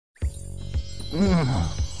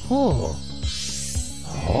Oh.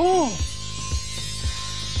 Oh.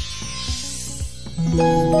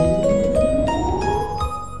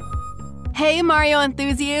 Hey Mario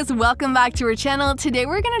enthusiasts, welcome back to our channel. Today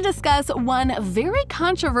we're going to discuss one very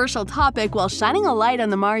controversial topic while shining a light on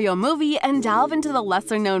the Mario movie and delve into the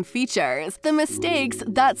lesser-known features, the mistakes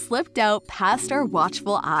that slipped out past our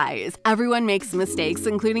watchful eyes. Everyone makes mistakes,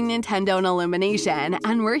 including Nintendo and Illumination,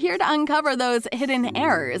 and we're here to uncover those hidden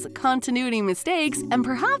errors, continuity mistakes, and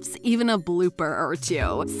perhaps even a blooper or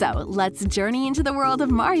two. So let's journey into the world of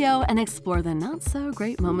Mario and explore the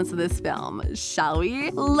not-so-great moments of this film, shall we?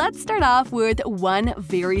 Let's start off with one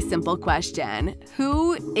very simple question.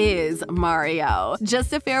 Who is Mario?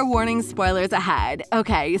 Just a fair warning, spoilers ahead.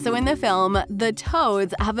 Okay, so in the film, the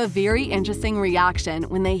Toads have a very interesting reaction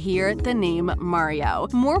when they hear the name Mario.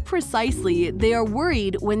 More precisely, they are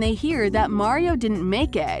worried when they hear that Mario didn't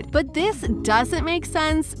make it. But this doesn't make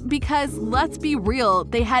sense because, let's be real,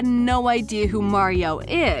 they had no idea who Mario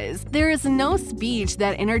is. There is no speech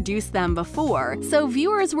that introduced them before, so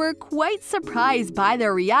viewers were quite surprised by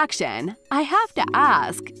their reaction. I have to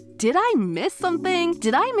ask, did I miss something?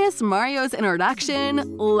 Did I miss Mario's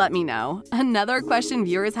introduction? Let me know. Another question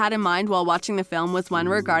viewers had in mind while watching the film was one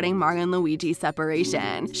regarding Mario and Luigi's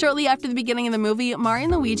separation. Shortly after the beginning of the movie, Mario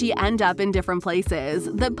and Luigi end up in different places.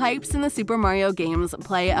 The pipes in the Super Mario games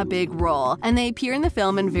play a big role, and they appear in the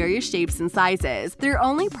film in various shapes and sizes. Their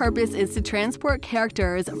only purpose is to transport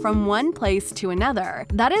characters from one place to another.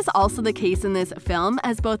 That is also the case in this film,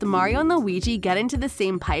 as both Mario and Luigi get into the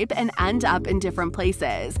same pipe and end up in different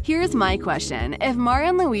places. Here's my question. If Mario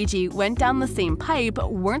and Luigi went down the same pipe,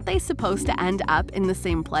 weren't they supposed to end up in the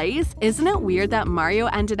same place? Isn't it weird that Mario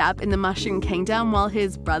ended up in the Mushroom Kingdom while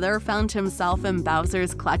his brother found himself in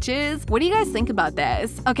Bowser's clutches? What do you guys think about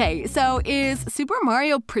this? Okay, so is Super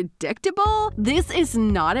Mario predictable? This is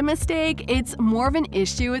not a mistake, it's more of an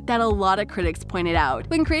issue that a lot of critics pointed out.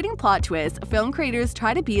 When creating plot twists, film creators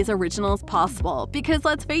try to be as original as possible because,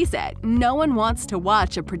 let's face it, no one wants to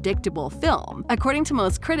watch a predictable film. According to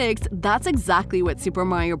most critics, that's exactly what Super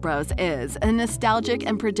Mario Bros. Is, a nostalgic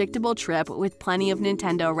and predictable trip with plenty of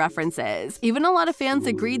Nintendo references. Even a lot of fans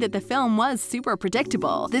agree that the film was super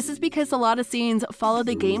predictable. This is because a lot of scenes follow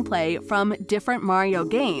the gameplay from different Mario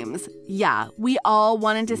games. Yeah, we all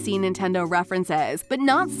wanted to see Nintendo references, but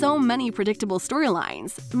not so many predictable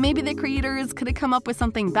storylines. Maybe the creators could have come up with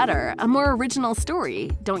something better, a more original story,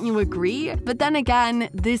 don't you agree? But then again,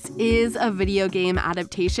 this is a video game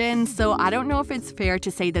adaptation, so I don't know if it's fair to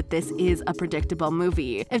say that this is a predictable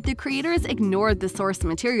movie. If the creators ignored the source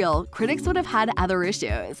material, critics would have had other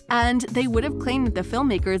issues, and they would have claimed that the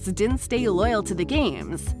filmmakers didn't stay loyal to the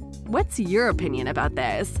games. What's your opinion about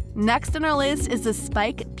this? Next on our list is the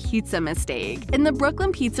Spike pizza mistake. In the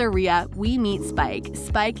Brooklyn Pizzeria, we meet Spike.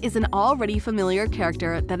 Spike is an already familiar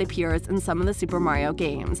character that appears in some of the Super Mario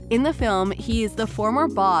games. In the film, he is the former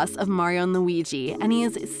boss of Mario and Luigi, and he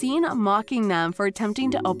is seen mocking them for attempting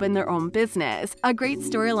to open their own business. A great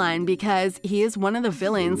storyline because he is one of the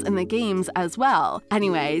villains in the games as well.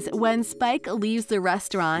 Anyways, when Spike leaves the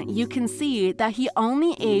restaurant, you can see that he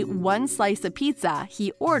only ate one slice of pizza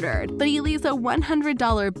he ordered, but he leaves a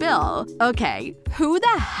 $100 bill. Okay, who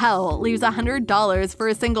the hell leaves $100 for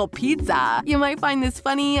a single pizza? You might find this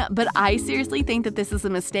funny, but I seriously think that this is a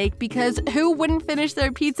mistake because who wouldn't finish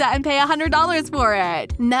their pizza and pay $100 for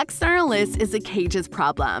it? Next on our list is the cages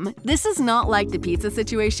problem. This is not like the pizza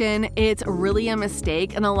situation, it's really a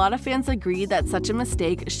mistake, and a lot of fans agree that such a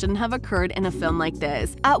mistake shouldn't have occurred in a film like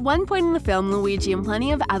this. At one point in the film, Luigi and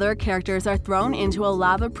plenty of other characters are thrown into a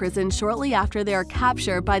lava prison shortly after they are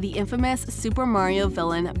captured by the infamous Super Mario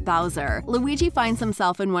villain Bowser. Luigi finds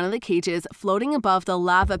himself in one of the cages floating above the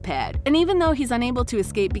lava pit, and even though he's unable to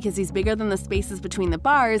escape because he's bigger than the spaces between the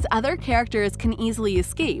bars, other characters can easily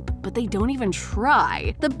escape, but they don't even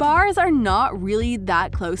try. The bars are not really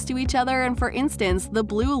that close to each other, and for instance, the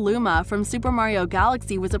blue Luma from Super Mario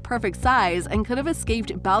Galaxy was a perfect size and could have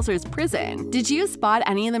escaped Bowser's prison. Did you spot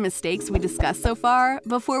any of the mistakes we discussed so far?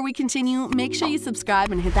 Before we continue, make sure you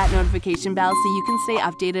subscribe and hit that notification bell so you can stay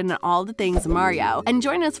updated on all the things Mario, and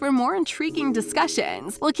join us for more intriguing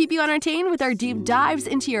discussions. We'll keep you entertained with our deep dives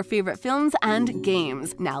into your favorite films and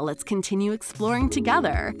games. Now let's continue exploring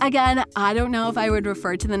together. Again, I don't know if I would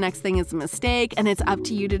refer to the next thing as a mistake, and it's up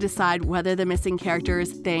to you to decide whether the missing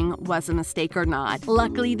characters thing was a mistake or not.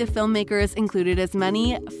 Luckily, the filmmakers included as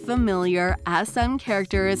many familiar as some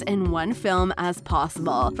characters in one film as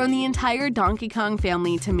possible. From the entire Donkey Kong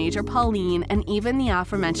family to Major Pauline and even the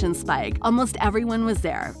aforementioned Spike, almost everyone was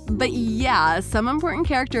there. But yeah, some important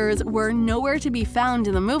characters were nowhere to be found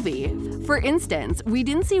in the movie. For instance, we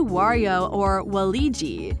didn't see Wario or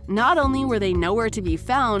Waluigi. Not only were they nowhere to be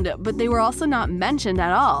found, but they were also not mentioned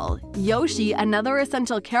at all. Yoshi, another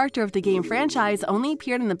essential character of the game franchise, only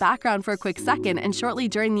appeared in the background for a quick second and shortly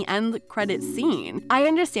during the end credits scene. I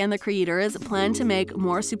understand the creators plan to make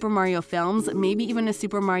more Super Mario films, maybe even a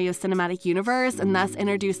Super Mario Cinematic Universe, and thus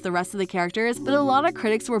introduce the rest of the characters, but a lot of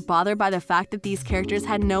critics were bothered by the fact that these characters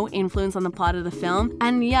had no influence on the plot of the film,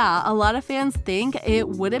 and yeah, a lot of fans think it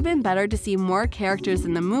would have been better to see more characters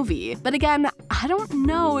in the movie. But again, I don't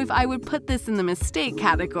know if I would put this in the mistake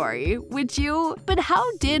category, would you? But how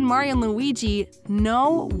did Mario and Luigi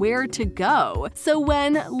know where to go? So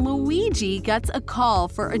when Luigi gets a call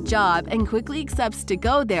for a job and quickly accepts to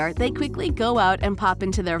go there, they quickly go out and pop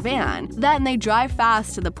into their van. Then they drive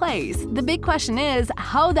fast to the place. The big question is,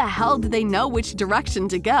 how the hell did they know which direction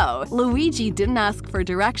to go? Luigi didn't ask for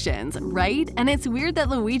directions, right? And it's weird that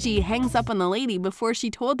Luigi hangs up on the lady before she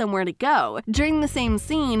told them where to go. During the same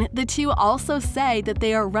scene, the two also say that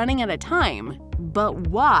they are running out of time. But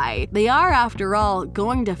why? They are, after all,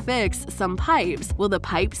 going to fix some pipes. Will the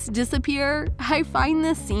pipes disappear? I find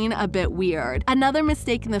this scene a bit weird. Another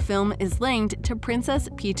mistake in the film is linked to Princess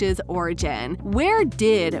Peach's origin. Where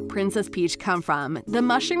did Princess Peach come from? The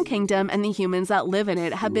Mushroom Kingdom and the humans that live in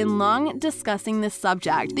it have been long discussing this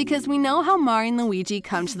subject because we know how Mario and Luigi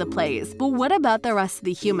come to the place. But what about the rest of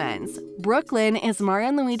the humans? Brooklyn is Mario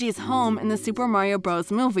and Luigi's home in the Super Mario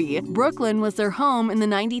Bros. Movie. Brooklyn was their home in the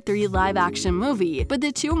 '93 live-action movie, but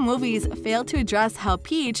the two movies failed to address how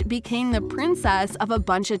Peach became the princess of a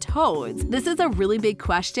bunch of toads. This is a really big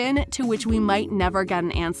question to which we might never get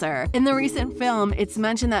an answer. In the recent film, it's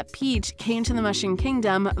mentioned that Peach came to the Mushroom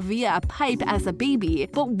Kingdom via a pipe as a baby,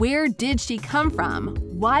 but where did she come from?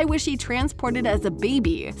 Why was she transported as a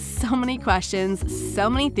baby? So many questions, so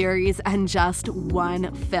many theories, and just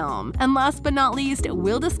one film. And last but not least,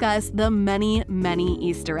 we'll discuss the many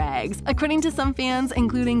Easter eggs. According to some fans,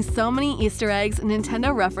 including so many Easter eggs,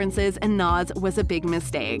 Nintendo references and nods was a big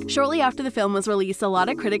mistake. Shortly after the film was released, a lot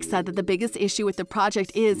of critics said that the biggest issue with the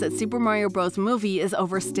project is that Super Mario Bros. Movie is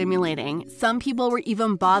overstimulating. Some people were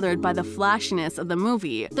even bothered by the flashiness of the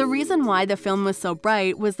movie. The reason why the film was so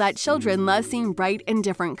bright was that children love seeing bright and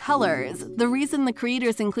different colors. The reason the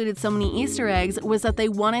creators included so many Easter eggs was that they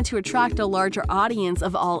wanted to attract a larger audience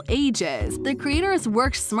of all ages. The creators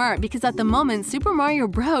worked smart because at the moment, Super Mario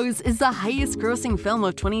Bros. Is the highest grossing film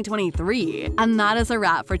of 2023. And that is a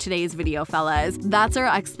wrap for today's video, fellas. That's our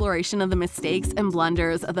exploration of the mistakes and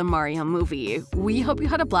blunders of the Mario movie. We hope you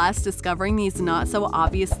had a blast discovering these not so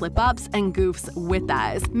obvious slip-ups and goofs with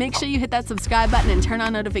us. Make sure you hit that subscribe button and turn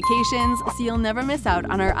on notifications so you'll never miss out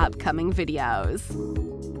on our upcoming videos.